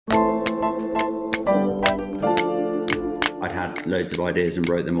I'd had loads of ideas and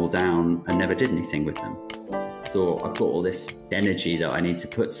wrote them all down and never did anything with them. Thought, I've got all this energy that I need to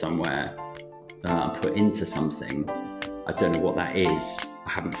put somewhere, put into something. I don't know what that is. I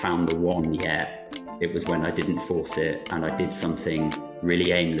haven't found the one yet. It was when I didn't force it and I did something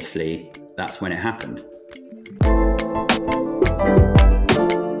really aimlessly. That's when it happened.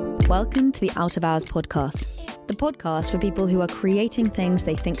 Welcome to the Out of Hours podcast, the podcast for people who are creating things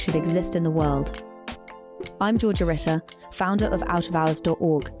they think should exist in the world. I'm Georgia Ritter, founder of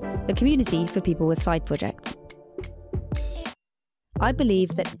outofhours.org, a community for people with side projects. I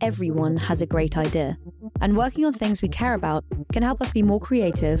believe that everyone has a great idea, and working on things we care about can help us be more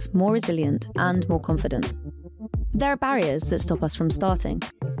creative, more resilient, and more confident. There are barriers that stop us from starting.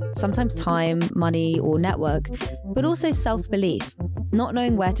 Sometimes time, money, or network, but also self-belief, not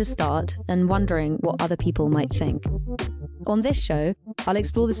knowing where to start and wondering what other people might think. On this show, I'll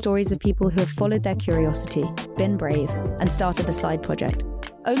explore the stories of people who have followed their curiosity, been brave, and started a side project,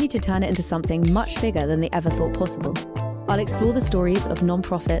 only to turn it into something much bigger than they ever thought possible. I'll explore the stories of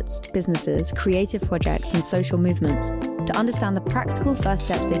non-profits, businesses, creative projects, and social movements to understand the practical first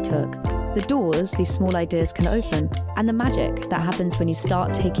steps they took, the doors these small ideas can open, and the magic that happens when you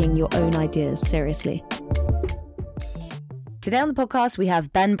start taking your own ideas seriously. Today on the podcast, we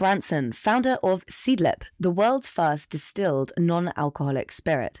have Ben Branson, founder of Seedlip, the world's first distilled non-alcoholic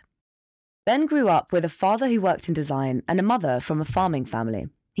spirit. Ben grew up with a father who worked in design and a mother from a farming family.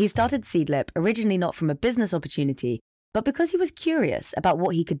 He started Seedlip originally not from a business opportunity, but because he was curious about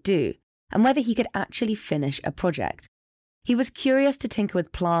what he could do and whether he could actually finish a project. He was curious to tinker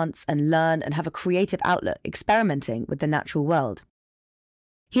with plants and learn and have a creative outlet experimenting with the natural world.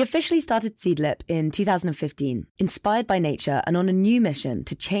 He officially started Seedlip in 2015, inspired by nature and on a new mission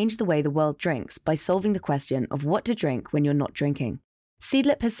to change the way the world drinks by solving the question of what to drink when you're not drinking.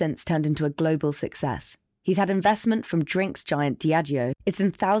 Seedlip has since turned into a global success. He's had investment from drinks giant Diageo. It's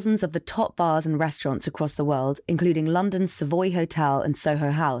in thousands of the top bars and restaurants across the world, including London's Savoy Hotel and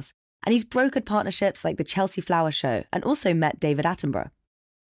Soho House. And he's brokered partnerships like the Chelsea Flower Show and also met David Attenborough.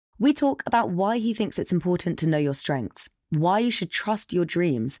 We talk about why he thinks it's important to know your strengths, why you should trust your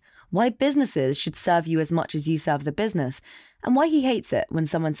dreams, why businesses should serve you as much as you serve the business, and why he hates it when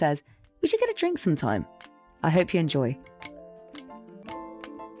someone says, "We should get a drink sometime." I hope you enjoy.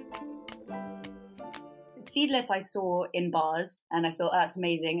 Seedlip I saw in bars and I thought, that's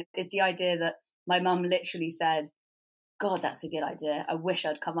amazing. It's the idea that my mum literally said, God, that's a good idea. I wish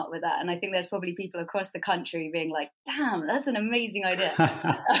I'd come up with that. And I think there's probably people across the country being like, damn, that's an amazing idea.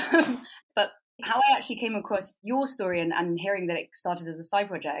 But how I actually came across your story and hearing that it started as a side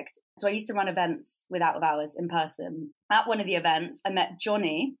project. So I used to run events with Out of Hours in person. At one of the events, I met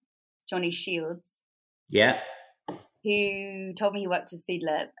Johnny Shields. Yeah. Who told me he worked at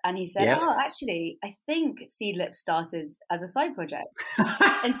Seedlip, and he said, "Oh, actually, I think Seedlip started as a side project."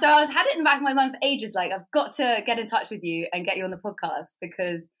 And so I had it in the back of my mind for ages, like, I've got to get in touch with you and get you on the podcast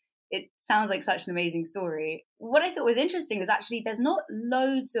because it sounds like such an amazing story. What I thought was interesting was actually there's not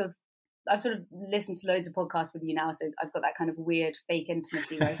loads of, I've sort of listened to loads of podcasts with you now, so I've got that kind of weird fake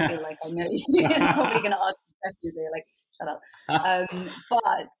intimacy where I feel like I know you're probably going to ask questions, so you're like, shut up.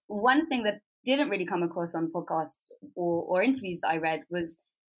 But one thing that didn't really come across on podcasts or interviews that I read was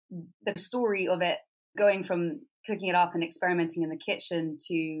the story of it going from cooking it up and experimenting in the kitchen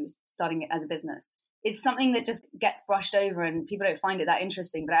to starting it as a business. It's something that just gets brushed over and people don't find it that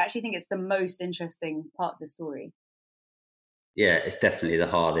interesting, but I actually think it's the most interesting part of the story. Yeah, it's definitely the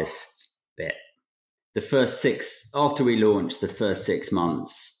hardest bit. After we launched, the first 6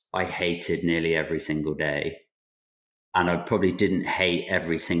 months, I hated nearly every single day. And I probably didn't hate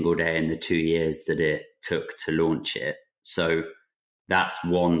every single day in the 2 years that it took to launch it. So that's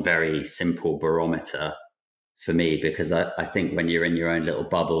one very simple barometer for me, because I think when you're in your own little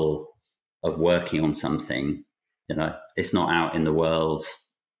bubble of working on something, it's not out in the world,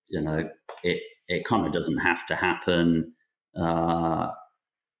 it kind of doesn't have to happen.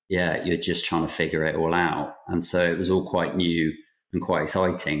 You're just trying to figure it all out. And so it was all quite new and quite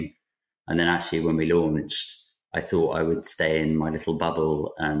exciting. And then actually when we launched, I thought I would stay in my little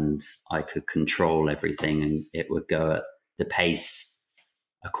bubble and I could control everything and it would go at the pace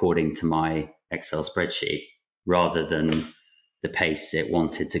according to my Excel spreadsheet rather than the pace it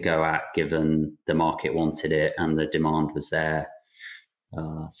wanted to go at, given the market wanted it and the demand was there. I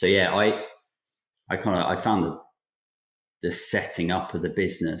found that the setting up of the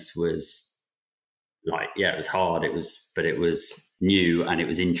business was it was hard. But it was new and it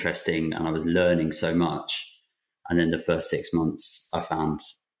was interesting and I was learning so much. And then the first 6 months I found,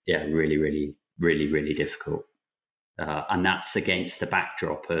 really, really, really, really difficult. And that's against the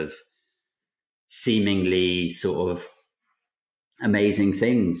backdrop of seemingly sort of amazing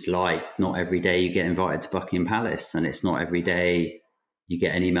things, like not every day you get invited to Buckingham Palace, and it's not every day you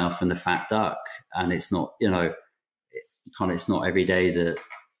get an email from the Fat Duck, and it's not, it's not every day that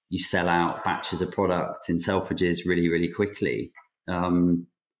you sell out batches of product in Selfridges really, really quickly.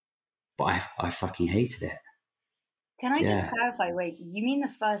 But I fucking hated it. Can I just clarify? Wait, you mean the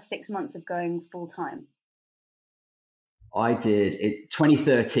first 6 months of going full time? I did it.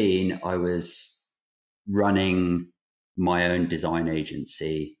 2013, I was running my own design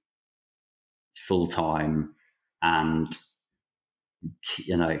agency full time, and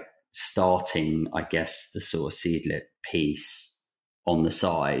starting, I guess, the sort of Seedlip piece on the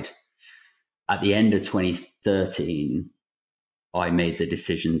side. At the end of 2013, I made the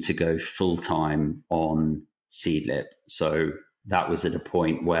decision to go full time on Seedlip. So that was at a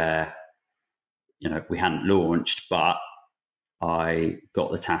point where, we hadn't launched, but I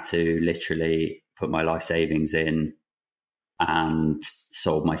got the tattoo, literally put my life savings in, and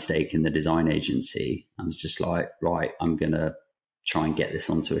sold my stake in the design agency. I was just like, right, I'm going to try and get this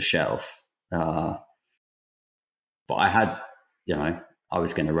onto a shelf. But I had, I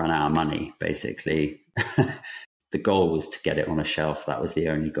was going to run out of money, basically. The goal was to get it on a shelf. That was the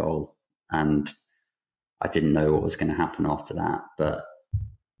only goal. And I didn't know what was going to happen after that. But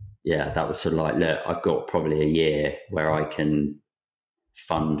yeah, that was sort of like, look, I've got probably a year where I can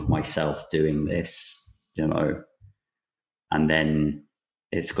fund myself doing this, and then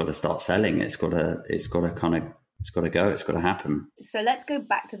it's got to start selling. It's got to go. It's got to happen. So let's go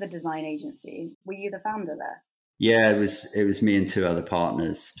back to the design agency. Were you the founder there? Yeah, it was me and two other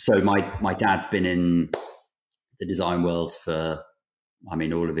partners. So my dad's been in the design world for,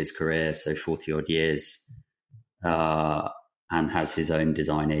 all of his career, so 40 odd years, and has his own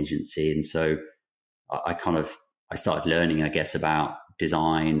design agency. And so I started learning, I guess, about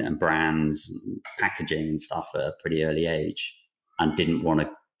design and brands and packaging and stuff at a pretty early age, and didn't want to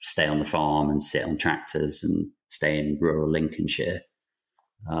stay on the farm and sit on tractors and stay in rural Lincolnshire.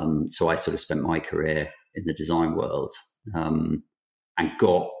 So I sort of spent my career in the design world, and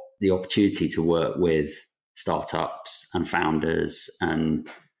got the opportunity to work with startups and founders and,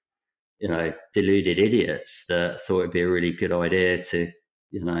 deluded idiots that thought it'd be a really good idea to,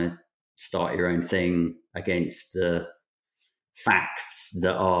 start your own thing against the facts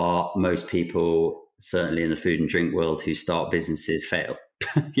that are most people, certainly in the food and drink world, who start businesses fail.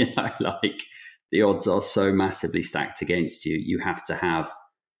 Like the odds are so massively stacked against you. You have to have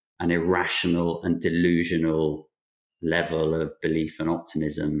an irrational and delusional level of belief and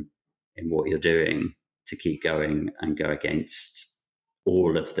optimism in what you're doing to keep going and go against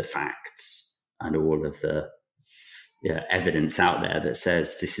all of the facts and all of the evidence out there that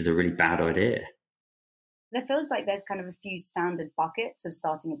says this is a really bad idea. There feels like there's kind of a few standard buckets of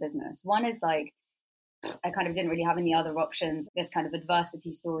starting a business. One is like, I kind of didn't really have any other options. This kind of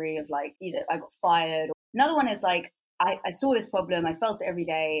adversity story of like, I got fired. Another one is like, I saw this problem, I felt it every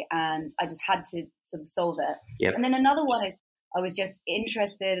day, and I just had to sort of solve it. Yep. And then another one is I was just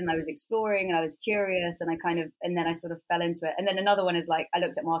interested and I was exploring and I was curious and and then I sort of fell into it. And then another one is like, I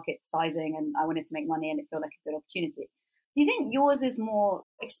looked at market sizing and I wanted to make money and it felt like a good opportunity. Do you think yours is more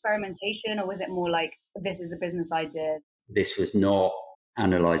experimentation, or was it more like, this is a business idea? This was not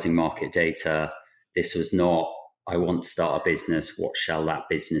analyzing market data. This was not, I want to start a business. What shall that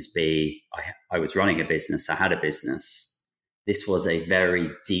business be? I was running a business. I had a business. This was a very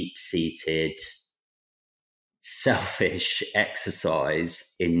deep-seated, selfish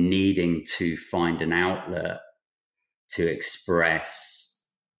exercise in needing to find an outlet to express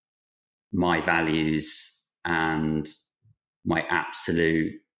my values and my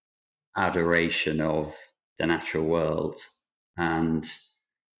absolute adoration of the natural world, and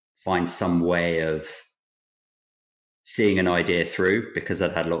find some way of seeing an idea through, because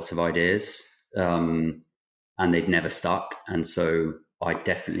I'd had lots of ideas, and they'd never stuck. And so I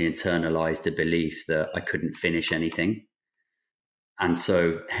definitely internalized a belief that I couldn't finish anything. And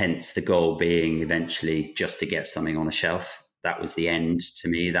so hence the goal being eventually just to get something on a shelf. That was the end to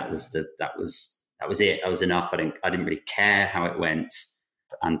me. That was it. That was enough. I didn't really care how it went.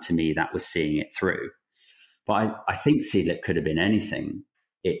 And to me, that was seeing it through. But I think Seedlip could have been anything.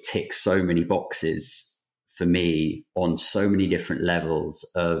 It ticks so many boxes for me on so many different levels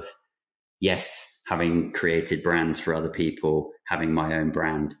of, yes, having created brands for other people, having my own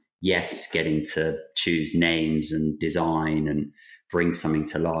brand, yes, getting to choose names and design and bring something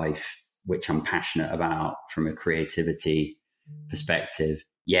to life, which I'm passionate about from a creativity perspective.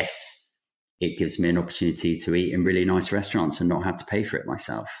 Yes, it gives me an opportunity to eat in really nice restaurants and not have to pay for it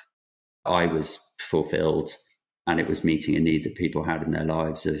myself. I was fulfilled, and it was meeting a need that people had in their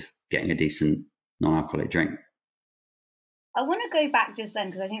lives of getting a decent non-alcoholic drink. I want to go back just then,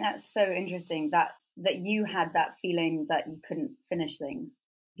 because I think that's so interesting that you had that feeling that you couldn't finish things.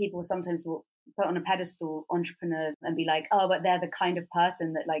 People sometimes will put on a pedestal entrepreneurs and be like, oh, but they're the kind of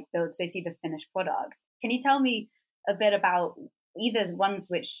person that like they see the finished product. Can you tell me a bit about either ones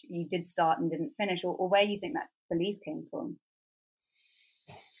which you did start and didn't finish, or where you think that belief came from?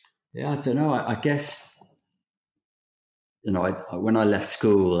 Yeah, I don't know. I guess, when I left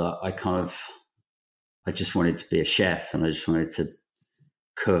school, I just wanted to be a chef, and I just wanted to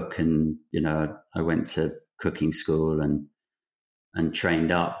cook. And, I went to cooking school and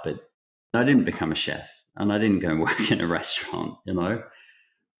trained up, but I didn't become a chef, and I didn't go and work in a restaurant,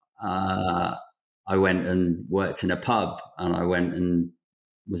 I went and worked in a pub, and I went and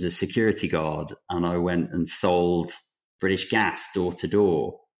was a security guard, and I went and sold British Gas door to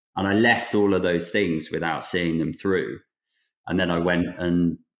door. And I left all of those things without seeing them through. And then I went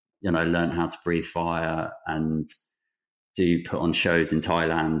and, learned how to breathe fire and put on shows in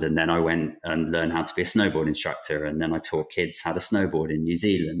Thailand. And then I went and learned how to be a snowboard instructor. And then I taught kids how to snowboard in New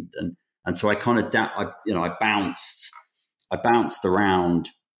Zealand. And so I kind of, I bounced around,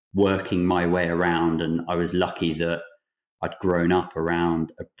 working my way around. And I was lucky that I'd grown up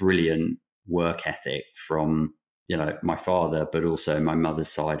around a brilliant work ethic from, my father, but also my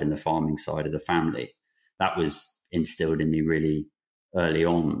mother's side and the farming side of the family. That was instilled in me really early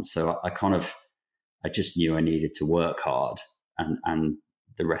on. So I just knew I needed to work hard, and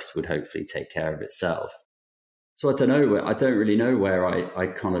the rest would hopefully take care of itself. So I don't know. I don't really know where I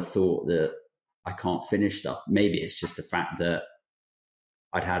kind of thought that I can't finish stuff. Maybe it's just the fact that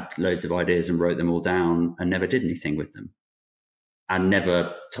I'd had loads of ideas and wrote them all down and never did anything with them. And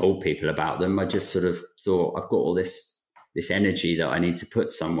never told people about them. I just sort of thought, I've got all this energy that I need to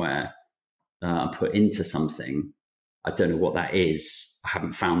put somewhere, put into something. I don't know what that is. I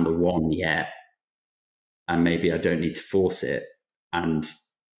haven't found the one yet. And maybe I don't need to force it. And,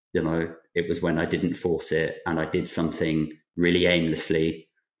 it was when I didn't force it and I did something really aimlessly,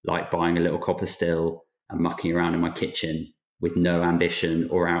 like buying a little copper still and mucking around in my kitchen with no ambition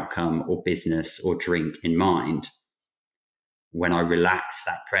or outcome or business or drink in mind. When I relaxed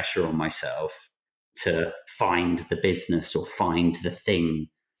that pressure on myself to find the business or find the thing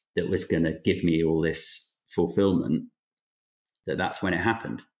that was going to give me all this fulfillment, that's when it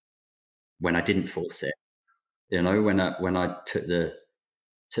happened. When I didn't force it, when I took the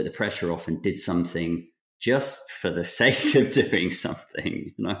pressure off and did something just for the sake of doing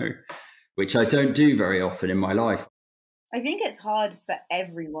something, which I don't do very often in my life. I think it's hard for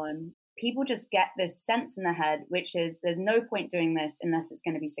everyone. People just get this sense in their head, which is there's no point doing this unless it's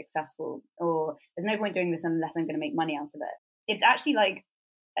going to be successful, or there's no point doing this unless I'm going to make money out of it. It's actually like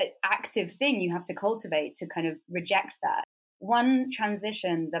an active thing you have to cultivate to kind of reject that. One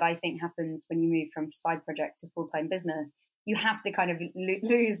transition that I think happens when you move from side project to full-time business, you have to kind of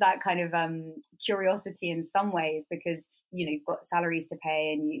lose that kind of curiosity in some ways, because, you've got salaries to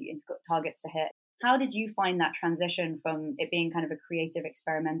pay and you've got targets to hit. How did you find that transition from it being kind of a creative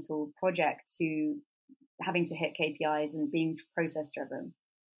experimental project to having to hit KPIs and being process driven?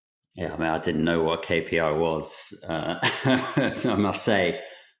 Yeah, I didn't know what KPI was, I must say.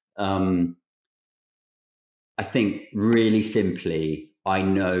 I think really simply, I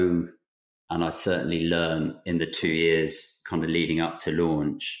know, and I certainly learned in the 2 years kind of leading up to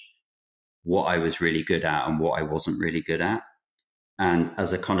launch, what I was really good at and what I wasn't really good at. And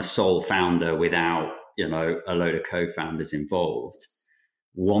as a kind of sole founder without, a load of co-founders involved,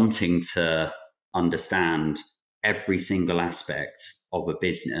 wanting to understand every single aspect of a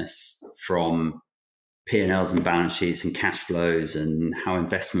business, from P&Ls and balance sheets and cash flows and how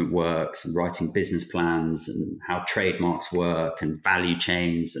investment works and writing business plans and how trademarks work and value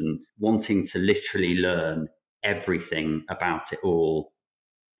chains, and wanting to literally learn everything about it all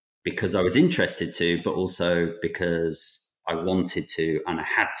because I was interested to, but also because I wanted to and I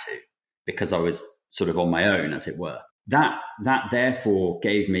had to, because I was sort of on my own, as it were. That therefore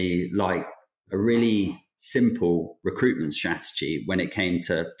gave me like a really simple recruitment strategy when it came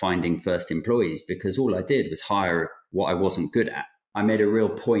to finding first employees, because all I did was hire what I wasn't good at. I made a real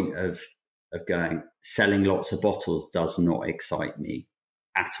point of going, selling lots of bottles does not excite me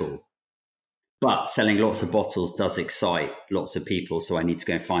at all. But selling lots of bottles does excite lots of people. So I need to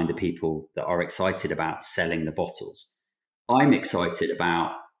go and find the people that are excited about selling the bottles. I'm excited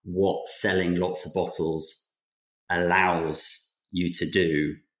about what selling lots of bottles allows you to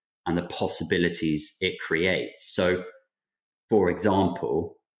do and the possibilities it creates. So, for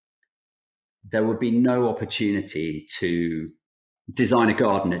example, there would be no opportunity to design a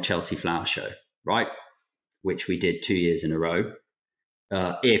garden at Chelsea Flower Show, right? Which we did 2 years in a row,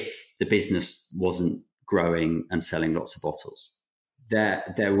 if the business wasn't growing and selling lots of bottles.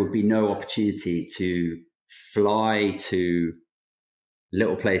 There would be no opportunity to fly to a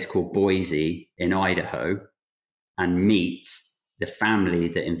little place called Boise in Idaho and meet the family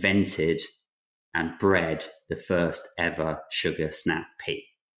that invented and bred the first ever sugar snap pea.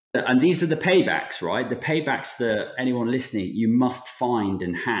 And these are the paybacks, right? The paybacks that anyone listening, you must find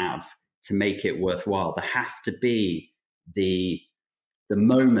and have to make it worthwhile. There have to be the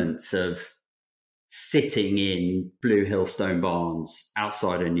moments of sitting in Blue Hill Stone Barns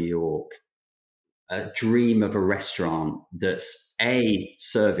outside of New York, a dream of a restaurant that's A,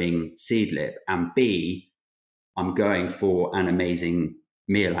 serving Seedlip, and B, I'm going for an amazing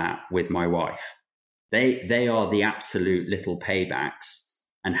meal at with my wife. They are the absolute little paybacks.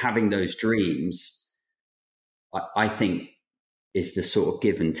 And having those dreams, I think, is the sort of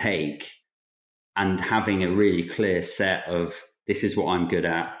give and take. And having a really clear set of, this is what I'm good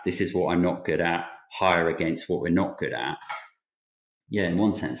at, this is what I'm not good at, hire against what we're not good at. Yeah, in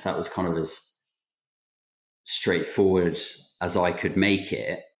one sense, that was kind of as straightforward as I could make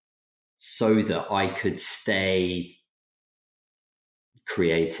it, so that I could stay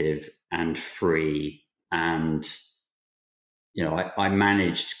creative and free. And, you know, I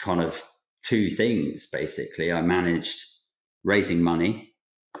managed kind of two things, basically. I managed raising money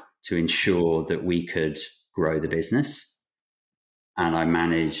to ensure that we could grow the business. And I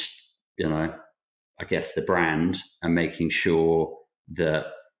managed, you know, I guess the brand, and making sure that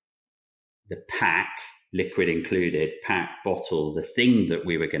the pack, liquid included, pack, bottle, the thing that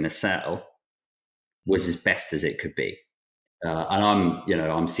we were going to sell was as best as it could be. And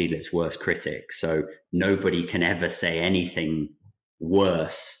I'm Seedlip's worst critic. So nobody can ever say anything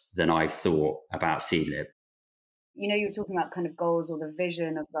worse than I've thought about Seedlip. You know, you were talking about kind of goals or the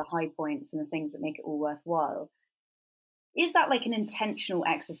vision of the high points and the things that make it all worthwhile. Is that like an intentional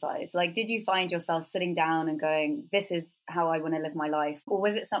exercise? Like, did you find yourself sitting down and going, this is how I want to live my life? Or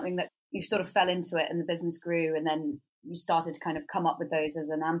was it something that you sort of fell into it and the business grew and then you started to kind of come up with those as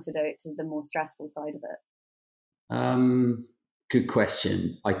an antidote to the more stressful side of it? Good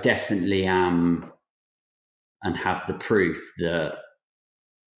question. I definitely am and have the proof that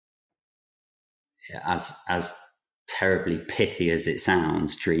as terribly pithy as it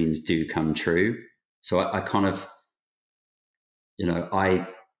sounds, dreams do come true. So I kind of, you know,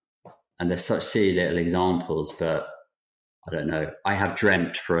 and there's such silly little examples, but I don't know. I have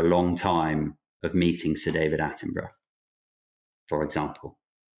dreamt for a long time of meeting Sir David Attenborough, for example.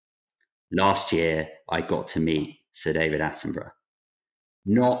 Last year, I got to meet Sir David Attenborough,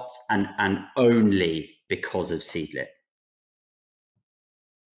 not and only because of Seedlip.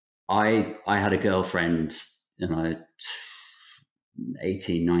 I had a girlfriend, you know,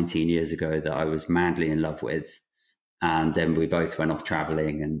 18, 19 years ago that I was madly in love with. And then we both went off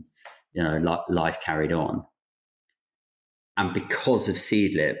traveling and, you know, life carried on. And because of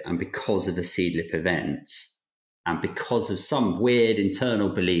Seedlip and because of a Seedlip event and because of some weird internal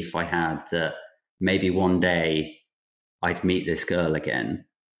belief I had that maybe one day I'd meet this girl again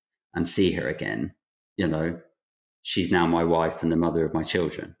and see her again, you know, she's now my wife and the mother of my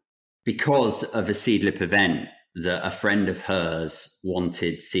children. Because of a Seedlip event that a friend of hers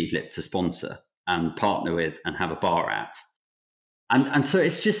wanted Seedlip to sponsor and partner with and have a bar at. And so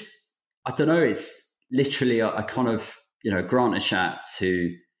it's just, I don't know, it's literally a kind of, you know, Grant Achatz, who,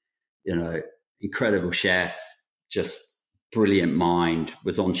 you know, incredible chef, just brilliant mind,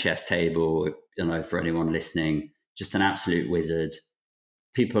 was on Chef's Table, you know, for anyone listening, just an absolute wizard.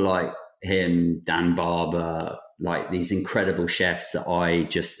 People like him, Dan Barber, like these incredible chefs that I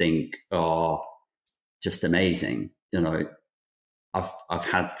just think are just amazing. You know, I've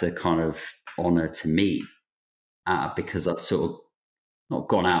had the kind of honor to meet because I've sort of not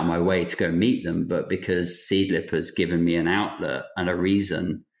gone out of my way to go meet them, but because Seedlip has given me an outlet and a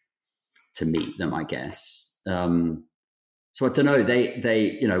reason to meet them, I guess. So I don't know,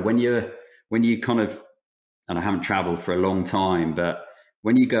 they, you know, when you kind of, and I haven't traveled for a long time, but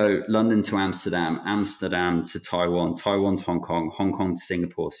when you go London to Amsterdam, Amsterdam to Taiwan, Taiwan to Hong Kong, Hong Kong to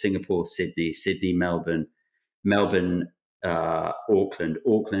Singapore, Singapore, Sydney, Sydney, Melbourne, Melbourne, Auckland,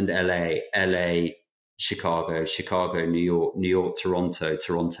 Auckland, LA, Chicago, Chicago, New York, New York, Toronto,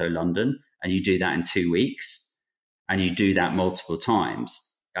 Toronto, London, and you do that in 2 weeks, and you do that multiple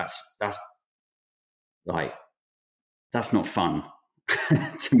times. That's not fun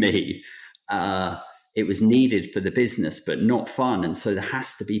to me. It was needed for the business, but not fun. And so there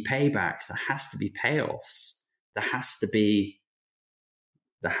has to be paybacks. There has to be payoffs. There has to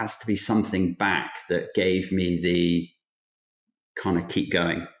be something back that gave me the kind of keep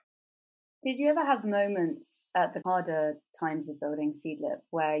going. Did you ever have moments at the harder times of building Seedlip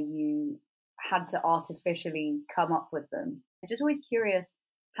where you had to artificially come up with them. I'm just always curious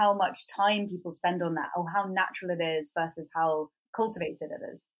how much time people spend on that, or how natural it is versus how cultivated it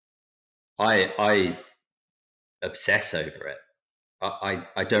is. I obsess over it.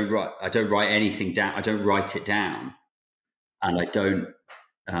 I don't write anything down. I don't write it down, and I don't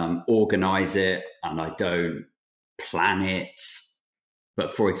organize it, and I don't plan it.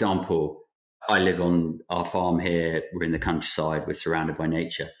 But for example, I live on our farm here. We're in the countryside. We're surrounded by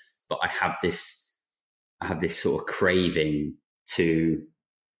nature. But I have this sort of craving to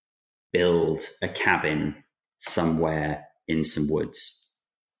build a cabin somewhere in some woods.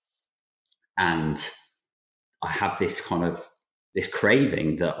 And I have this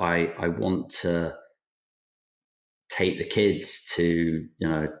craving that I want to take the kids to,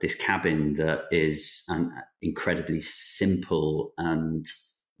 this cabin that is incredibly simple and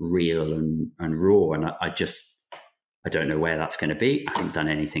real and raw. And I don't know where that's going to be. I haven't done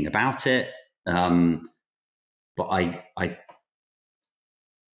anything about it. But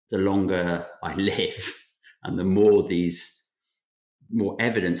the longer I live and the more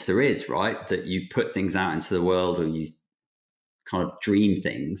evidence there is, right, that you put things out into the world or you kind of dream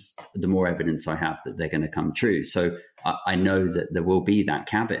things, the more evidence I have that they're going to come true. So I know that there will be that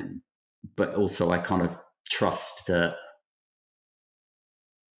cabin, but also I kind of trust that,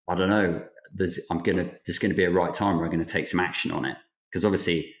 I don't know, there's going to be a right time where I'm going to take some action on it. Because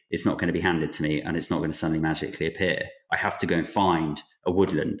obviously it's not going to be handed to me and it's not going to suddenly magically appear. I have to go and find a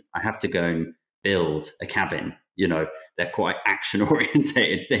woodland. I have to go and build a cabin. They're quite action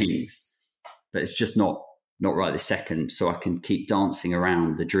orientated things, but it's just not right this second. So I can keep dancing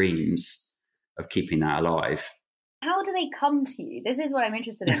around the dreams of keeping that alive. How do they come to you? This is what I'm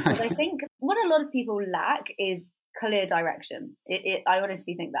interested in, because I think what a lot of people lack is clear direction. I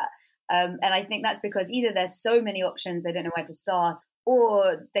honestly think that. And I think that's because either there's so many options, they don't know where to start,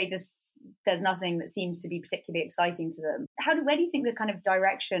 or there's nothing that seems to be particularly exciting to them. Where do you think the kind of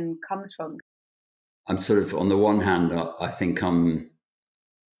direction comes from? I'm sort of, on the one hand, I think I'm,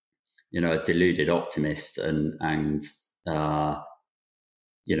 a deluded optimist and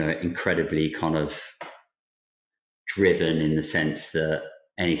incredibly kind of driven in the sense that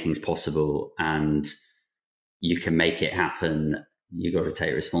anything's possible and you can make it happen. You got to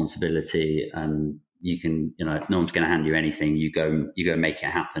take responsibility, and you can, no one's going to hand you anything. You go make it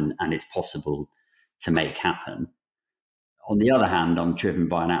happen, and it's possible to make happen. On the other hand, I'm driven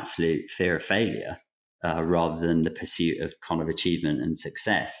by an absolute fear of failure rather than the pursuit of kind of achievement and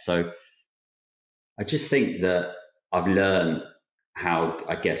success. So I just think that I've learned how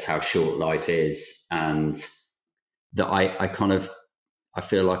short life is, and that I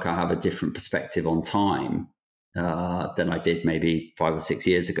feel like I have a different perspective on time than I did maybe 5 or 6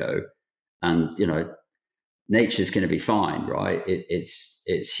 years ago. And, nature's going to be fine, right?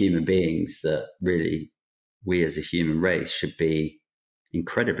 It's human beings that really, we as a human race should be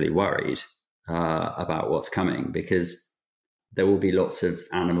incredibly worried about what's coming, because there will be lots of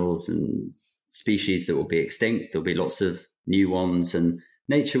animals and species that will be extinct. There'll be lots of new ones, and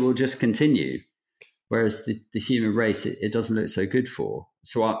nature will just continue. Whereas the human race, it doesn't look so good for.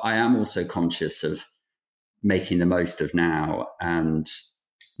 So I am also conscious of making the most of now and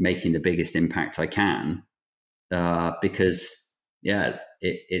making the biggest impact I can, because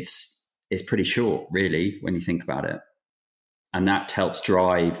it's pretty short, really, when you think about it. And that helps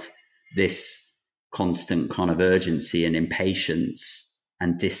drive this constant kind of urgency and impatience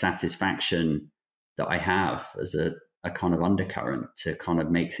and dissatisfaction that I have as a kind of undercurrent to kind of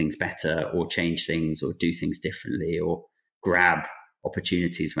make things better or change things or do things differently or grab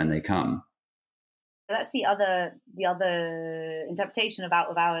opportunities when they come. That's the other interpretation of out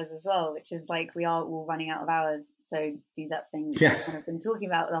of hours as well, which is like we are all running out of hours. So do that thing we've kind of been talking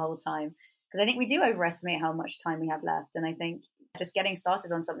about the whole time. Because I think we do overestimate how much time we have left. And I think just getting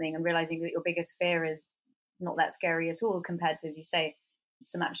started on something and realizing that your biggest fear is not that scary at all compared to, as you say,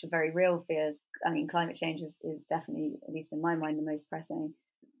 some actual very real fears. I mean, climate change is definitely, at least in my mind, the most pressing.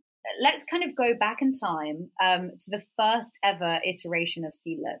 Let's kind of go back in time to the first ever iteration of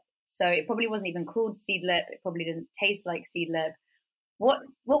Seedlip. So it probably wasn't even called Seedlip. It probably didn't taste like Seedlip. What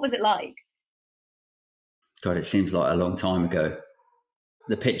was it like? God, it seems like a long time ago.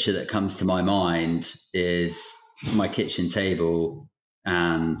 The picture that comes to my mind is my kitchen table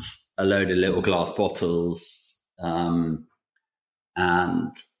and a load of little glass bottles. And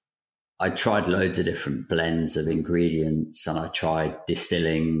I tried loads of different blends of ingredients, and I tried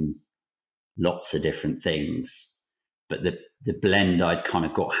distilling lots of different things. But the blend I'd kind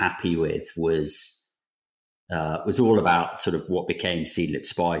of got happy with was all about sort of what became Seedlip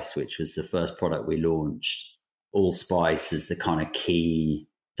Spice, which was the first product we launched. Allspice is the kind of key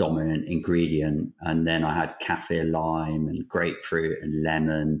dominant ingredient. And then I had kaffir lime and grapefruit and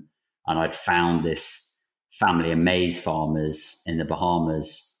lemon. And I'd found this family of maize farmers in the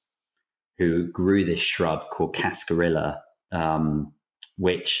Bahamas who grew this shrub called cascarilla,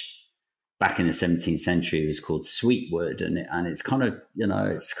 which back in the 17th century was called sweetwood. And it's kind of,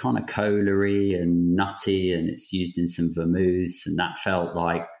 it's kind of cola-y and nutty, and it's used in some vermouths. And that felt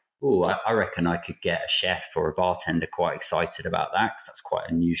like, oh, I reckon I could get a chef or a bartender quite excited about that, because that's quite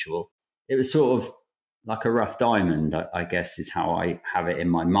unusual. It was sort of like a rough diamond, I guess, is how I have it in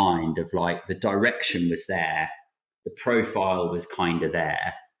my mind, of like the direction was there, the profile was kind of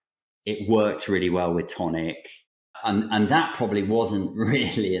there. It worked really well with tonic. And that probably wasn't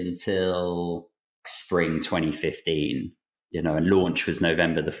really until spring 2015, and launch was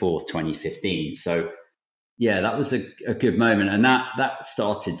November the 4th, 2015. So yeah, that was a good moment. And that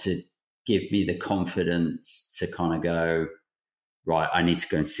started to give me the confidence to kind of go, right, I need to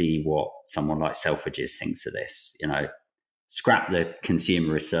go and see what someone like Selfridges thinks of this. Scrap the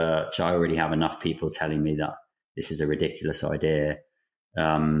consumer research. I already have enough people telling me that this is a ridiculous idea.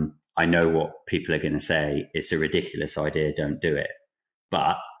 I know what people are going to say. It's a ridiculous idea. Don't do it.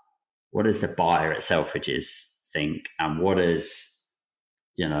 But what does the buyer at Selfridges think? And what does,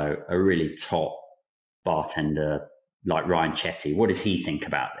 a really top bartender like Ryan Chetty, what does he think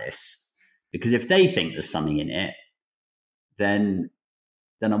about this? Because if they think there's something in it, then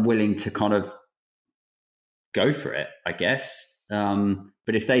I'm willing to kind of go for it, I guess.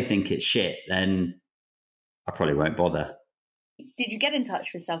 But if they think it's shit, then I probably won't bother. Did you get in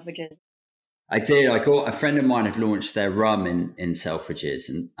touch with Selfridges? I did. I got a friend of mine had launched their rum in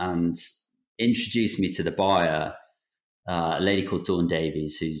Selfridges and introduced me to the buyer, a lady called Dawn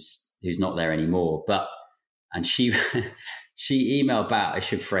Davies, who's not there anymore. And she emailed back. I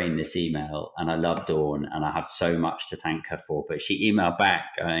should frame this email, and I love Dawn, and I have so much to thank her for. But she emailed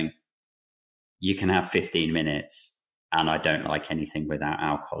back going, "You can have 15 minutes, and I don't like anything without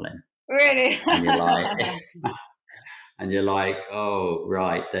alcohol in." Really? And you're like. And you're like, oh,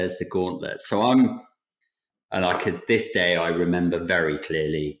 right, there's the gauntlet. So this day I remember very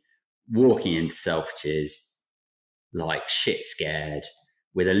clearly walking into Selfridges, like shit scared,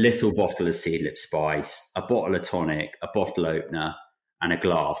 with a little bottle of Seedlip Spice, a bottle of tonic, a bottle opener, and a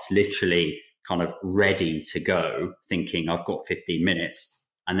glass, literally kind of ready to go, thinking I've got 15 minutes.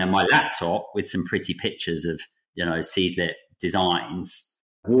 And then my laptop with some pretty pictures of, Seedlip designs,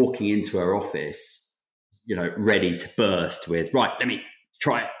 walking into her office, ready to burst with, right, let me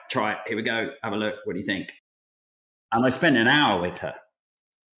try it. Here we go. Have a look. What do you think? And I spent an hour with her,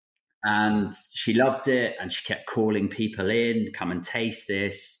 and she loved it. And she kept calling people in, come and taste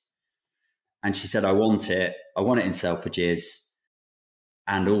this. And she said, I want it in Selfridges.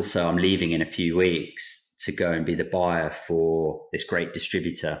 And also I'm leaving in a few weeks to go and be the buyer for this great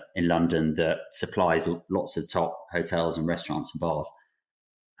distributor in London that supplies lots of top hotels and restaurants and bars.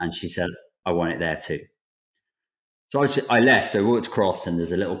 And she said, I want it there too. So I left, I walked across, and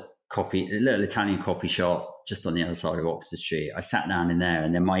there's a little Italian coffee shop just on the other side of Oxford Street. I sat down in there,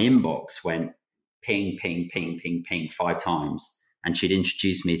 and then my inbox went ping, ping, ping, ping, ping 5 times. And she'd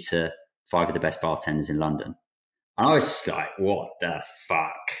introduced me to 5 of the best bartenders in London. And I was just like, what the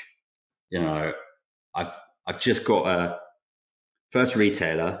fuck? I've just got a first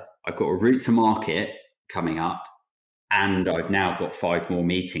retailer. I've got a route to market coming up. And I've now got 5 more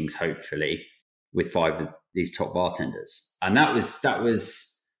meetings, hopefully, with 5 of these top bartenders. And that was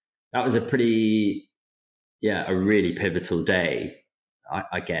a really pivotal day,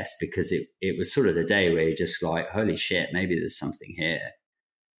 I guess, because it was sort of the day where you're just like, holy shit, maybe there's something here.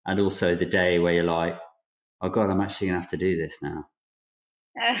 And also the day where you're like, oh God, I'm actually going to have to do this now.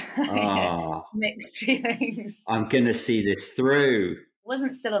 Mixed feelings. I'm going to see this through.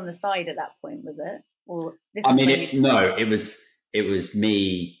 Wasn't still on the side at that point, was it? Or this it was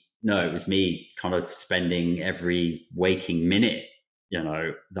me. No, it was me kind of spending every waking minute,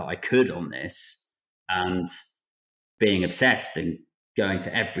 that I could on this, and being obsessed and going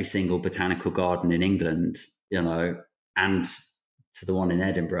to every single botanical garden in England, and to the one in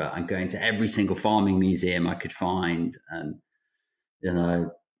Edinburgh, and going to every single farming museum I could find, and,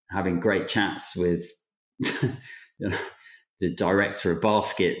 having great chats with, the director of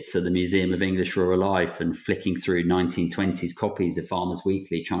baskets at the Museum of English Rural Life, and flicking through 1920s copies of Farmers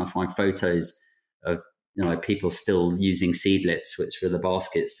Weekly, trying to find photos of, people still using seedlips, which were the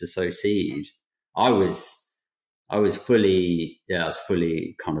baskets to sow seed. I was fully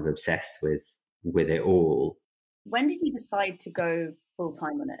kind of obsessed with it all. When did you decide to go full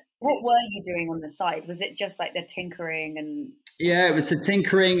time on it? What were you doing on the side? Was it just like the tinkering and? Yeah, it was the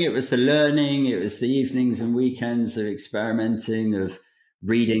tinkering, it was the learning, it was the evenings and weekends of experimenting, of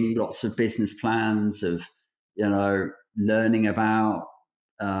reading lots of business plans, of, learning about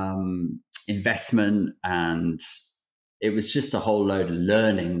investment. And it was just a whole load of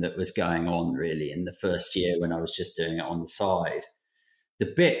learning that was going on really in the first year when I was just doing it on the side.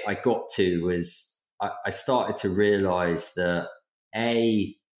 The bit I got to was I started to realize that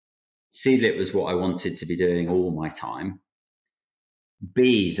Seedlip was what I wanted to be doing all my time.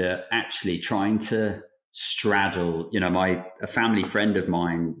 B, that actually trying to straddle, a family friend of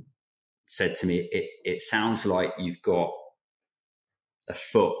mine said to me, it sounds like you've got a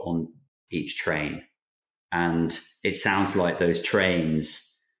foot on each train. And it sounds like those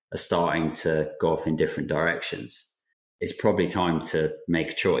trains are starting to go off in different directions. It's probably time to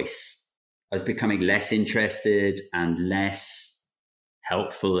make a choice. I was becoming less interested and less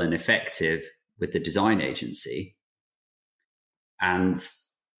helpful and effective with the design agency. And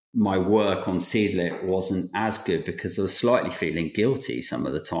my work on Seedlip wasn't as good because I was slightly feeling guilty some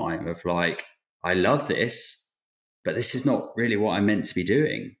of the time of like, I love this, but this is not really what I'm meant to be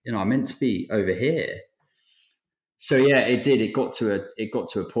doing. I'm meant to be over here. So yeah, it did. It got to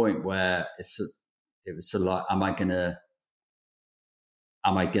a point where it was sort of like, am I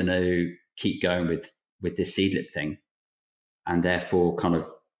gonna keep going with this Seedlip thing, and therefore kind of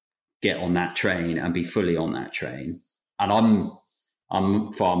get on that train and be fully on that train? And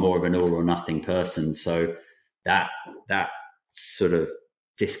I'm far more of an all or nothing person. So that sort of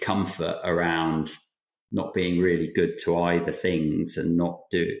discomfort around not being really good to either things and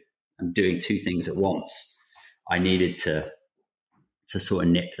doing two things at once, I needed to sort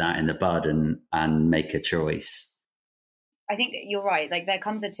of nip that in the bud and make a choice. I think you're right. Like there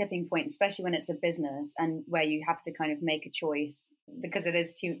comes a tipping point, especially when it's a business and where you have to kind of make a choice because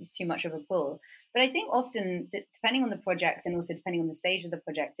it's too much of a pull. But I think often, depending on the project and also depending on the stage of the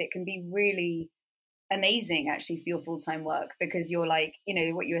project, it can be really amazing actually for your full-time work, because you're like,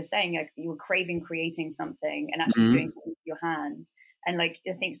 what you were saying, like you were craving creating something and actually doing something with your hands. And like,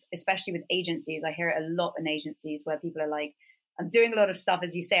 I think especially with agencies, I hear it a lot in agencies where people are like, I'm doing a lot of stuff,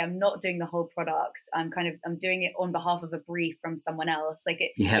 as you say, I'm not doing the whole product. I'm doing it on behalf of a brief from someone else. Like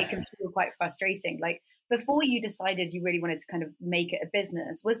it can feel quite frustrating. Like before you decided you really wanted to kind of make it a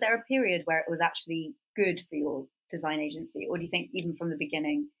business, was there a period where it was actually good for your design agency? Or do you think even from the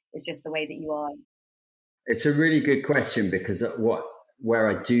beginning, it's just the way that you are? It's a really good question, because where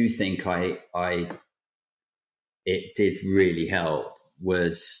I do think it did really help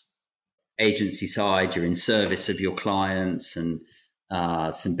was agency side. You're in service of your clients and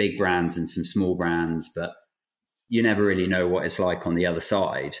some big brands and some small brands, but you never really know what it's like on the other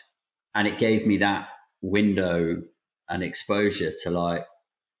side. And it gave me that window and exposure to like,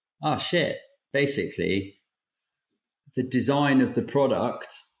 oh shit, basically the design of the product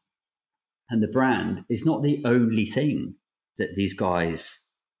and the brand is not the only thing that these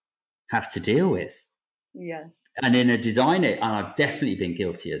guys have to deal with. Yes. And in a design, and I've definitely been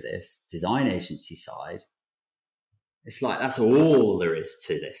guilty of this, design agency side, it's like, that's all there is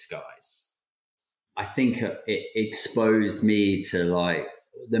to this, guys. I think it exposed me to like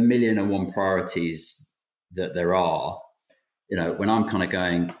the 1,000,001 priorities that there are, when I'm kind of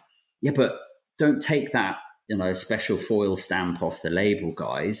going, yeah, but don't take that, special foil stamp off the label,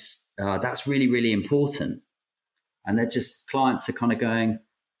 guys. That's really, really important. And they're just, clients are kind of going,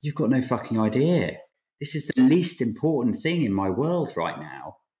 you've got no fucking idea. This is the least important thing in my world right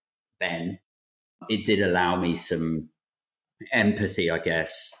now, Ben. It did allow me some empathy, I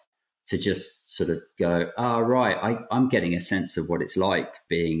guess, to just sort of go, right, I'm getting a sense of what it's like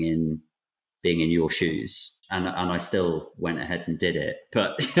being in your shoes. And I still went ahead and did it.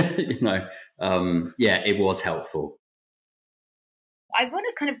 But, it was helpful. I want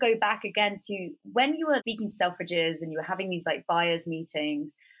to kind of go back again to when you were speaking to Selfridges and you were having these like buyers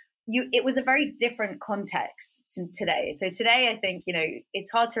meetings. It was a very different context to today. So today, I think,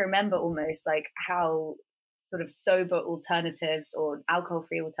 it's hard to remember almost like how sort of sober alternatives or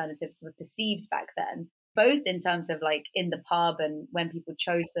alcohol-free alternatives were perceived back then, both in terms of like in the pub and when people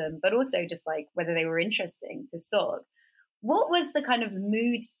chose them, but also just like whether they were interesting to stock. What was the kind of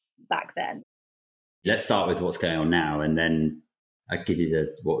mood back then? Let's start with what's going on now, and then I'll give you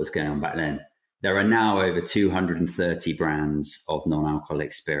what was going on back then. There are now over 230 brands of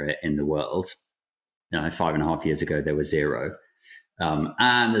non-alcoholic spirit in the world. 5.5 years ago, there were 0.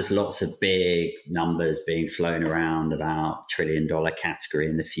 And there's lots of big numbers being flown around about $1 trillion category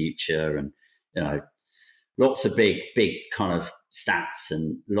in the future. And, lots of big kind of stats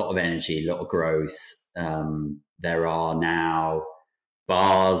and a lot of energy, a lot of growth. There are now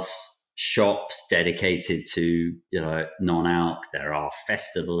bars, shops dedicated to, non-alc. There are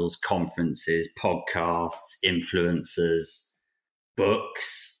festivals, conferences, podcasts, influencers.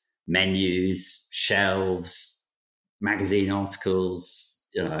 books, menus, shelves, magazine articles,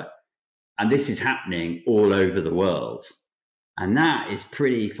 and this is happening all over the world. And that is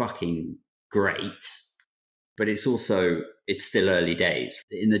pretty fucking great. But it's still early days.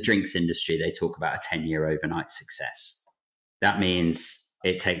 In the drinks industry, they talk about a 10-year overnight success. That means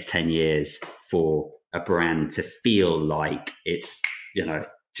it takes 10 years for a brand to feel like it's,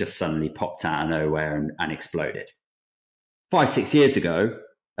 just suddenly popped out of nowhere and exploded. 5-6 years ago,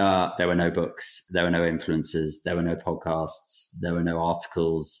 there were no books, there were no influencers, there were no podcasts, there were no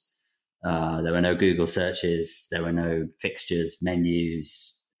articles, there were no Google searches, there were no fixtures,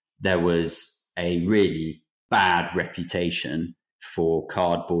 menus. There was a really bad reputation for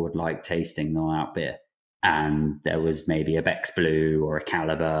cardboard-like tasting non-out beer. And there was maybe a Beck's Blue or a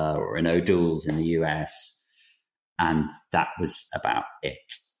Caliber or an O'Doul's in the US. And that was about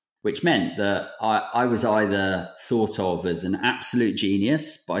it, which meant that I was either thought of as an absolute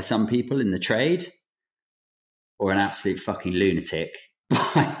genius by some people in the trade or an absolute fucking lunatic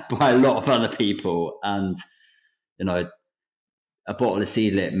by a lot of other people. And, a bottle of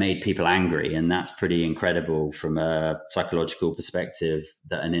Seedlip made people angry. And that's pretty incredible from a psychological perspective,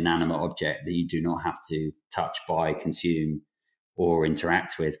 that an inanimate object that you do not have to touch, buy, consume, or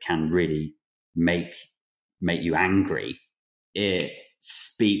interact with can really make you angry. It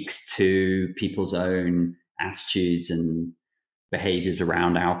speaks to people's own attitudes and behaviors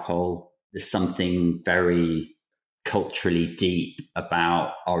around alcohol. There's something very culturally deep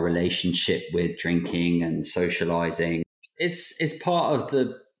about our relationship with drinking and socializing. It's part of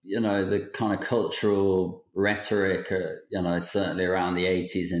the kind of cultural rhetoric, certainly around the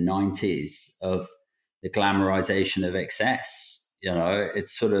 80s and 90s, of the glamorization of excess.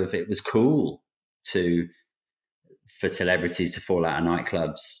 It was cool for celebrities to fall out of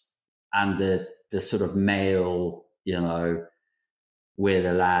nightclubs, and the sort of male, we're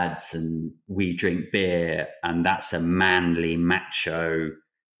the lads and we drink beer, and that's a manly, macho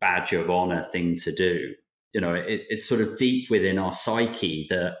badge of honor thing to do. It's sort of deep within our psyche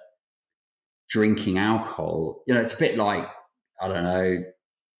that drinking alcohol, it's a bit like, I don't know,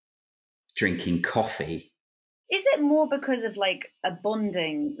 drinking coffee. Is it more because of like a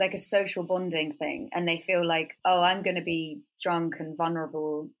bonding, like a social bonding thing, and they feel like, oh, I'm going to be drunk and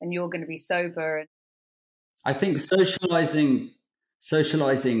vulnerable and you're going to be sober? I think socializing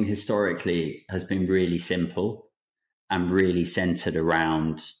historically has been really simple and really centered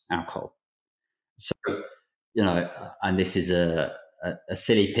around alcohol. So, and this is a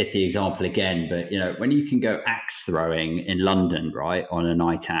silly, pithy example again, but, when you can go axe throwing in London, right, on a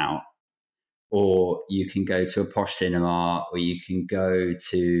night out, or you can go to a posh cinema, or you can go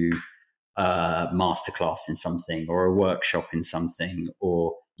to a masterclass in something, or a workshop in something,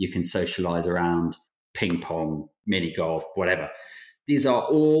 or you can socialize around ping pong, mini golf, whatever. These are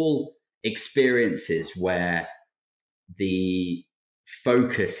all experiences where the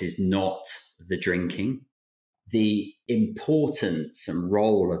focus is not the drinking. The importance and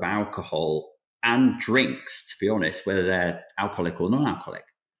role of alcohol and drinks, to be honest, whether they're alcoholic or non-alcoholic,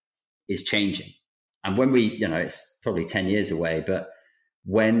 is changing. And when it's probably 10 years away, but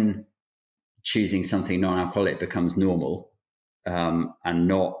when choosing something non-alcoholic becomes normal and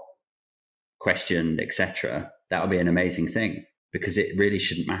not questioned, etc., that'll be an amazing thing, because it really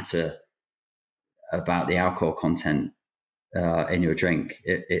shouldn't matter about the alcohol content in your drink.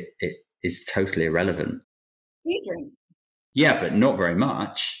 It is totally irrelevant. Do you drink? Yeah, but not very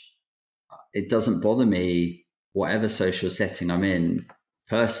much. It doesn't bother me, whatever social setting I'm in,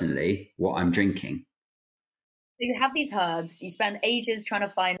 personally, what I'm drinking. So you have these herbs. You spend ages trying to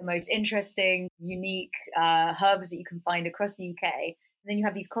find the most interesting, unique herbs that you can find across the UK. And then you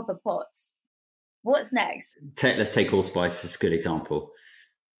have these copper pots. What's next? Let's take allspice as a good example.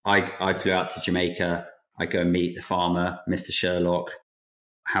 I flew out to Jamaica. I go and meet the farmer, Mr. Sherlock,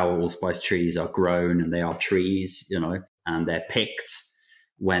 how allspice trees are grown, and they are trees, and they're picked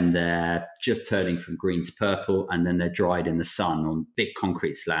when they're just turning from green to purple, and then they're dried in the sun on big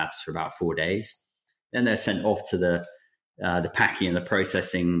concrete slabs for about 4 days. Then they're sent off to the packing and the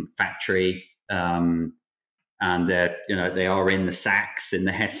processing factory, and they are in the sacks, in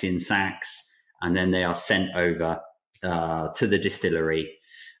the Hessian sacks, and then they are sent over to the distillery,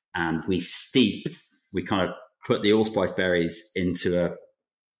 and we kind of put the allspice berries into a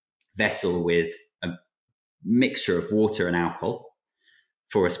vessel with a mixture of water and alcohol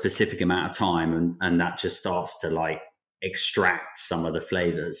for a specific amount of time, and that just starts to like extract some of the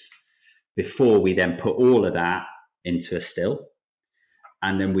flavors before we then put all of that into a still.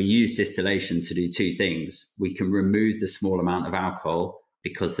 And then we use distillation to do two things. We can remove the small amount of alcohol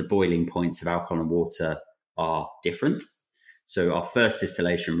because the boiling points of alcohol and water are different. So our first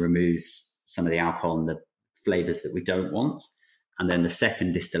distillation removes some of the alcohol and the flavors that we don't want. And then the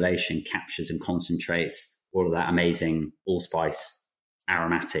second distillation captures and concentrates all of that amazing allspice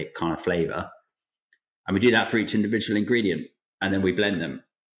aromatic kind of flavor. And we do that for each individual ingredient. And then we blend them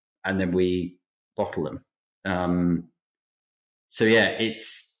and then we bottle them. So yeah,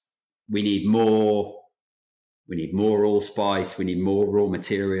 we need more allspice, we need more raw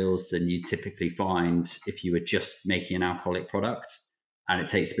materials than you typically find if you were just making an alcoholic product. And it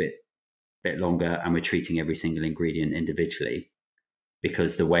takes a bit longer, and we're treating every single ingredient individually,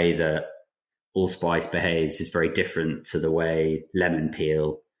 because the way that allspice behaves is very different to the way lemon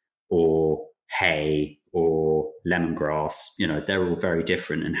peel or hay or lemongrass, they're all very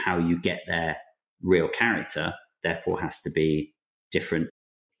different, and how you get their real character therefore has to be different.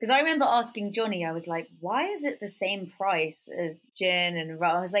 Because I remember asking Johnny, I was like, why is it the same price as gin and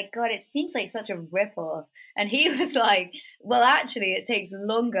rum? I was like, God, it seems like such a ripoff. And he was like, well, actually, it takes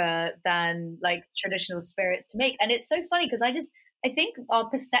longer than like traditional spirits to make. And it's so funny because I think our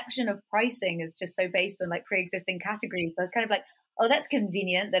perception of pricing is just so based on like pre-existing categories. So I was kind of like, oh, that's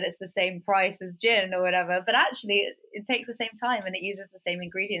convenient that it's the same price as gin or whatever. But actually, it takes the same time and it uses the same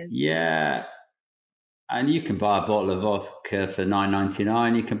ingredients. Yeah. And you can buy a bottle of vodka for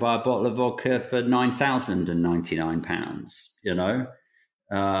 $9.99. You can buy a bottle of vodka for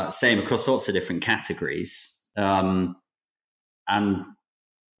 £9,099, same across lots of different categories. And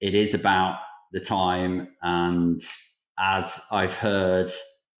it is about the time. And as I've heard,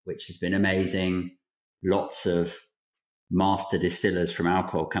 which has been amazing, lots of master distillers from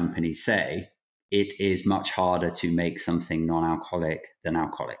alcohol companies say it is much harder to make something non-alcoholic than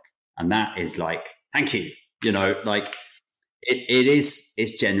alcoholic. And that is like, thank you.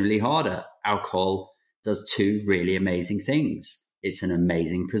 It's generally harder. Alcohol does two really amazing things. It's an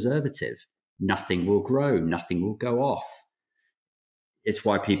amazing preservative. Nothing will grow. Nothing will go off. It's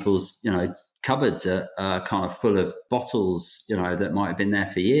why people's, cupboards are kind of full of bottles, that might have been there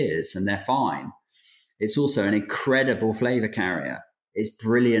for years and they're fine. It's also an incredible flavor carrier. It's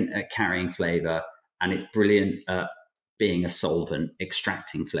brilliant at carrying flavor, and it's brilliant at being a solvent,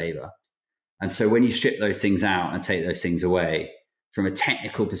 extracting flavor. And so when you strip those things out and take those things away, from a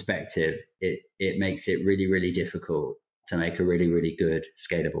technical perspective, it makes it really, really difficult to make a really, really good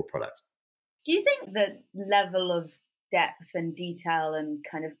scalable product. Do you think the level of depth and detail and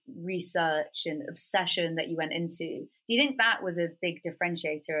kind of research and obsession that you went into, do you think that was a big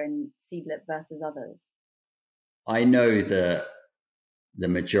differentiator in Seedlip versus others? I know that the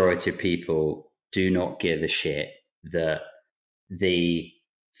majority of people do not give a shit that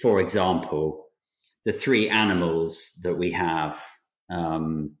for example, the three animals that we have,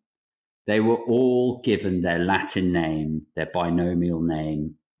 they were all given their Latin name, their binomial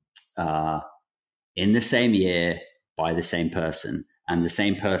name, in the same year by the same person. And the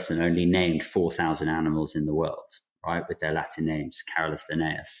same person only named 4,000 animals in the world, right, with their Latin names, Carolus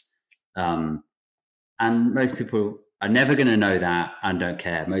Linnaeus. And most people are never going to know that and don't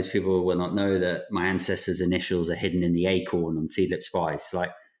care. Most people will not know that my ancestors' initials are hidden in the acorn on Seedlip Spice.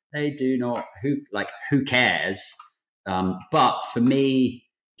 Like, they do not, who cares? But for me,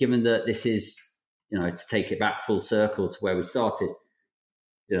 given that this is, to take it back full circle to where we started,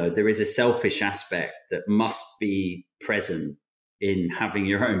 there is a selfish aspect that must be present in having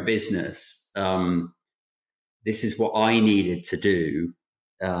your own business. This is what I needed to do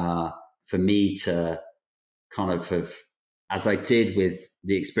for me to kind of have, as I did with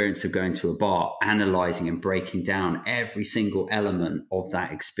the experience of going to a bar, analyzing and breaking down every single element of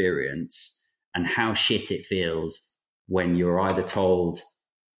that experience and how shit it feels when you're either told,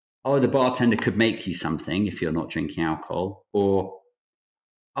 oh, the bartender could make you something if you're not drinking alcohol, or,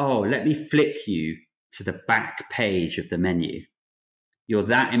 oh, let me flick you to the back page of the menu. You're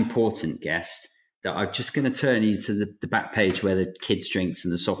that important, guest, that I'm just going to turn you to the back page where the kids' drinks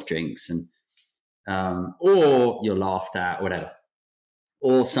and the soft drinks, and or you're laughed at, whatever.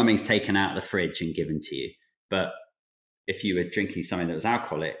 Or something's taken out of the fridge and given to you. But if you were drinking something that was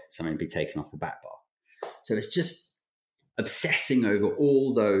alcoholic, something would be taken off the back bar. So it's just obsessing over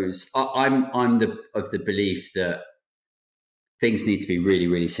all those. I'm of the belief that things need to be really,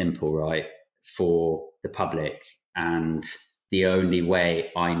 really simple, right, for the public. And the only way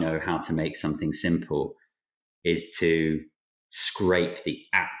I know how to make something simple is to scrape the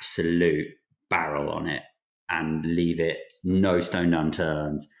absolute barrel on it and leave it no stone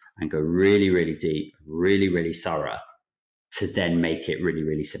unturned and go really, really deep, really, really thorough to then make it really,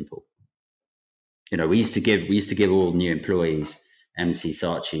 really simple. We used to give all new employees MC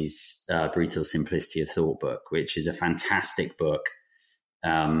Saatchi's Brutal Simplicity of Thought book, which is a fantastic book,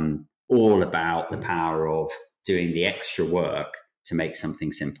 all about the power of doing the extra work to make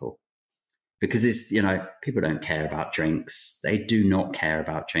something simple. Because people don't care about drinks. They do not care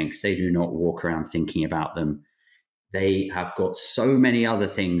about drinks. They do not walk around thinking about them. They have got so many other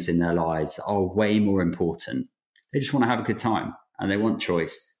things in their lives that are way more important. They just want to have a good time, and they want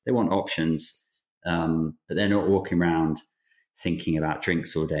choice. They want options, but they're not walking around thinking about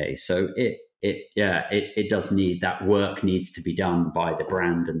drinks all day. So it does need, that work needs to be done by the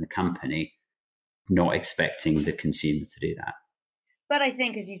brand and the company, not expecting the consumer to do that. But I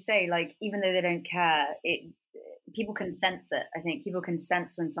think, as you say, like, even though they don't care, people can sense it. I think people can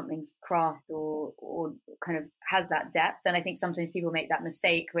sense when something's craft or kind of has that depth. And I think sometimes people make that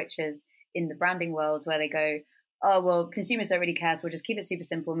mistake, which is in the branding world, where they go, oh, well, consumers don't really care, so we'll just keep it super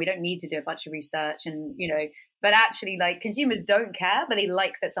simple and we don't need to do a bunch of research. And, but actually, like, consumers don't care, but they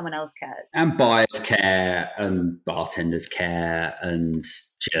like that someone else cares. And buyers care, and bartenders care, and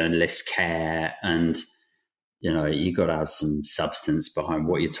journalists care, and you got to have some substance behind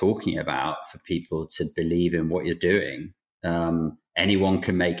what you're talking about for people to believe in what you're doing. Anyone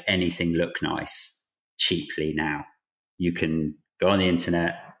can make anything look nice cheaply now. You can go on the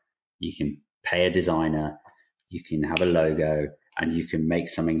internet, you can pay a designer, you can have a logo, and you can make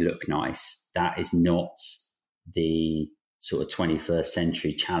something look nice. That is not the sort of 21st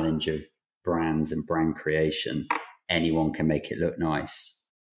century challenge of brands and brand creation. Anyone can make it look nice.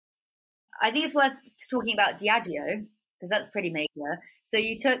 I think it's worth talking about Diageo, because that's pretty major. So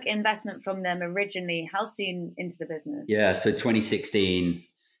you took investment from them originally. How soon into the business? Yeah, so 2016,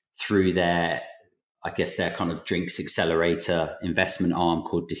 through their kind of drinks accelerator investment arm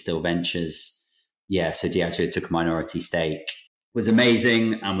called Distill Ventures. Yeah, so Diageo took a minority stake. It was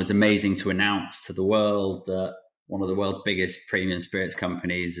amazing, and was amazing to announce to the world that one of the world's biggest premium spirits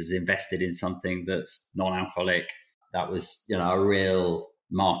companies has invested in something that's non-alcoholic. That was, a real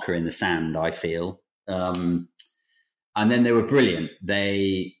marker in the sand, I feel. And then they were brilliant.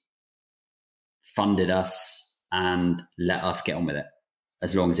 They funded us and let us get on with it.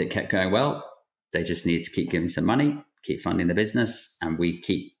 As long as it kept going well, they just needed to keep giving some money, keep funding the business, and we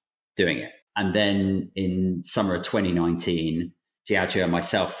keep doing it. And then in summer of 2019, Diageo and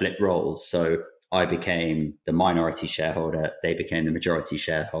myself flipped roles. So I became the minority shareholder. They became the majority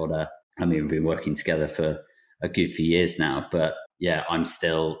shareholder. I mean, we've been working together for a good few years now, but yeah, I'm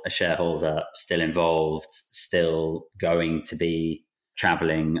still a shareholder, still involved, still going to be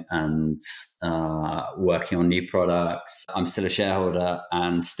traveling and working on new products. I'm still a shareholder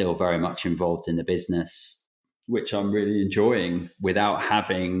and still very much involved in the business, which I'm really enjoying without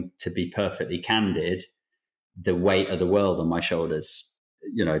having, to be perfectly candid, the weight of the world on my shoulders.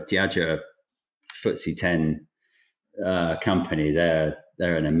 Diageo, FTSE 10 company, they're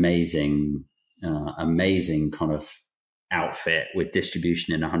an amazing kind of outfit with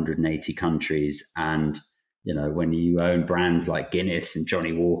distribution in 180 countries. And, when you own brands like Guinness and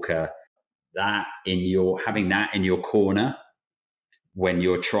Johnny Walker, having that in your corner when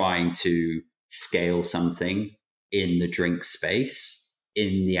you're trying to scale something in the drink space,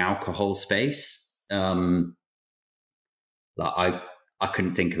 in the alcohol space, I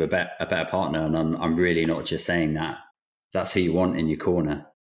couldn't think of a better partner. And I'm really not just saying that. That's who you want in your corner.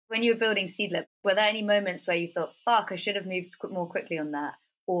 When you were building Seedlip, were there any moments where you thought, fuck, I should have moved more quickly on that?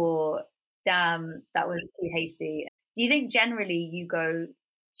 Or, damn, that was too hasty? Do you think generally you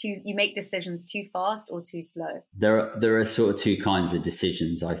make decisions too fast or too slow? There are sort of two kinds of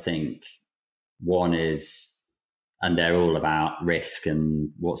decisions, I think. One is, and they're all about risk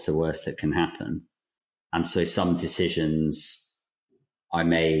and what's the worst that can happen. And so some decisions I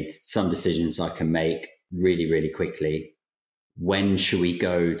can make really, really quickly. When should we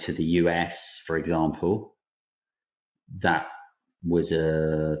go to the US, for example? That was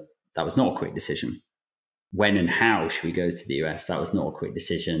not a quick decision. When and how should we go to the US? That was not a quick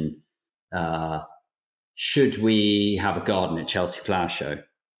decision. Should we have a garden at Chelsea Flower Show?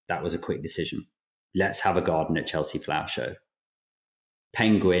 That was a quick decision. Let's have a garden at Chelsea Flower Show.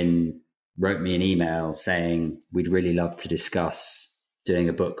 Penguin wrote me an email saying, we'd really love to discuss doing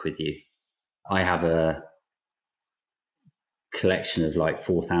a book with you. I have a collection of like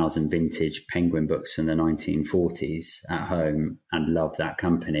 4,000 vintage Penguin books from the 1940s at home and love that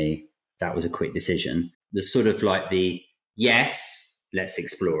company. That was a quick decision. The sort of like yes, let's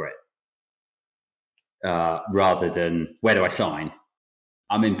explore it, rather than where do I sign?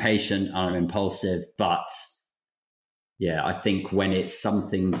 I'm impatient and I'm impulsive, but yeah, I think when it's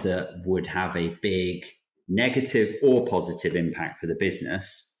something that would have a big negative or positive impact for the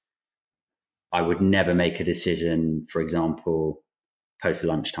business, I would never make a decision, for example, post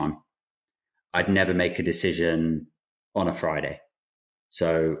lunchtime. I'd never make a decision on a Friday.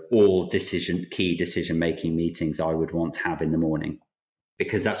 So all key decision-making meetings I would want to have in the morning,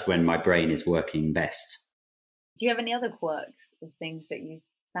 because that's when my brain is working best. Do you have any other quirks of things that you've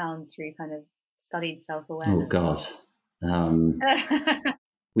found through kind of studied self-awareness? Oh, God.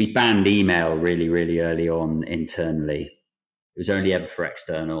 We banned email really, really early on internally. It was only ever for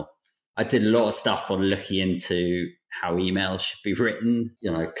external. I did a lot of stuff on looking into how emails should be written,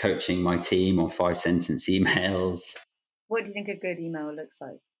 coaching my team on 5-sentence emails. What do you think a good email looks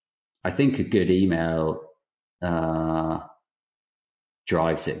like? I think a good email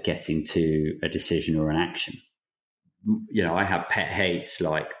drives at getting to a decision or an action. I have pet hates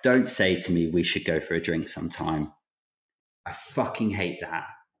like, don't say to me, we should go for a drink sometime. I fucking hate that.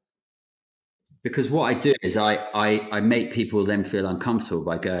 Because what I do is I make people then feel uncomfortable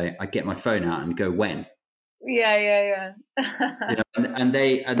by going, I get my phone out and go, when? Yeah. And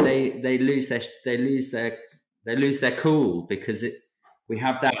they lose their cool, because we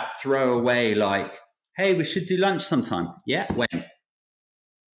have that throwaway like, hey, we should do lunch sometime. Yeah, when?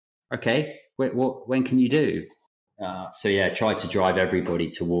 Okay, when can you do? Try to drive everybody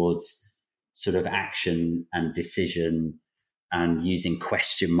towards sort of action and decision, and using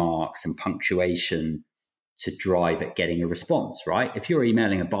question marks and punctuation to drive at getting a response, right? If you're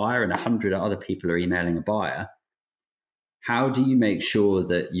emailing a buyer and 100 other people are emailing a buyer, how do you make sure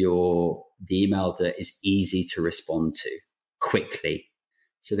that you're the email that is easy to respond to quickly?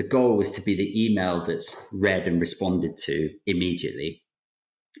 So the goal was to be the email that's read and responded to immediately,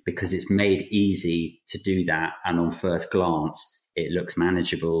 because it's made easy to do that. And on first glance, it looks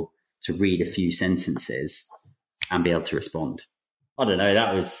manageable to read a few sentences and be able to respond. I don't know.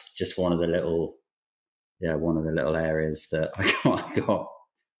 That was just one of the little areas that I got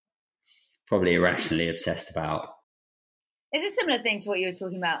probably irrationally obsessed about. It's a similar thing to what you were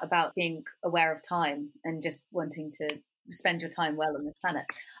talking about being aware of time and just wanting to spend your time well on this planet.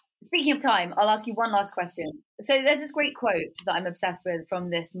 Speaking of time, I'll ask you one last question. So there's this great quote that I'm obsessed with from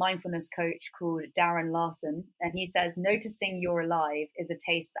this mindfulness coach called Darren Larson. And he says, noticing you're alive is a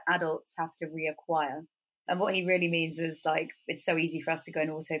taste that adults have to reacquire. And what he really means is like, it's so easy for us to go on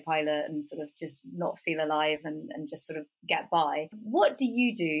autopilot and sort of just not feel alive and just sort of get by. What do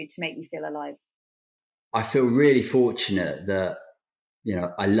you do to make you feel alive? I feel really fortunate that,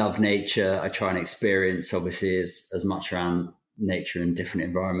 I love nature. I try and experience, obviously, as much around nature in different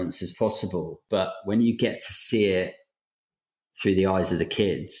environments as possible. But when you get to see it through the eyes of the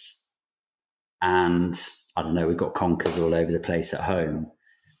kids, and I don't know, we've got conkers all over the place at home,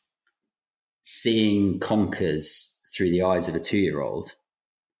 seeing conkers through the eyes of a 2-year-old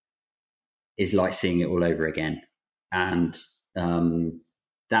is like seeing it all over again. And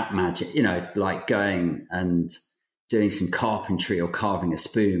that magic, like going and doing some carpentry or carving a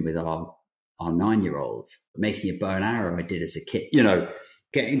spoon with our 9-year-old, making a bow and arrow I did as a kid,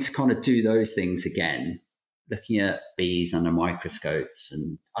 getting to kind of do those things again, looking at bees under microscopes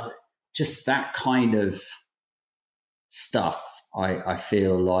and just that kind of stuff. I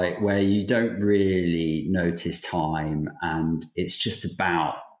feel like where you don't really notice time, and it's just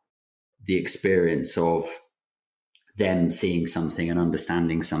about the experience of them seeing something and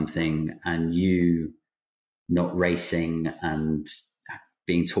understanding something, and you not racing and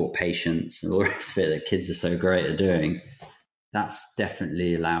being taught patience and all the rest of it that kids are so great at doing. That's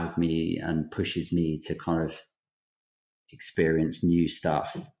definitely allowed me and pushes me to kind of experience new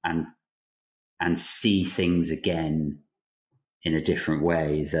stuff and see things again in a different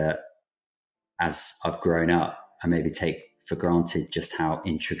way, that as I've grown up, I maybe take for granted just how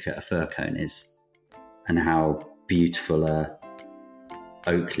intricate a fir cone is and how beautiful a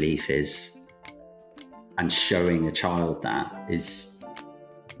oak leaf is. And showing a child that is,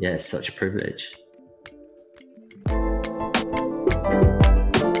 such a privilege.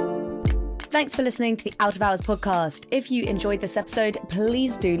 Thanks for listening to the Out of Hours podcast. If you enjoyed this episode,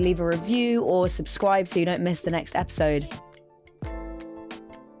 please do leave a review or subscribe so you don't miss the next episode.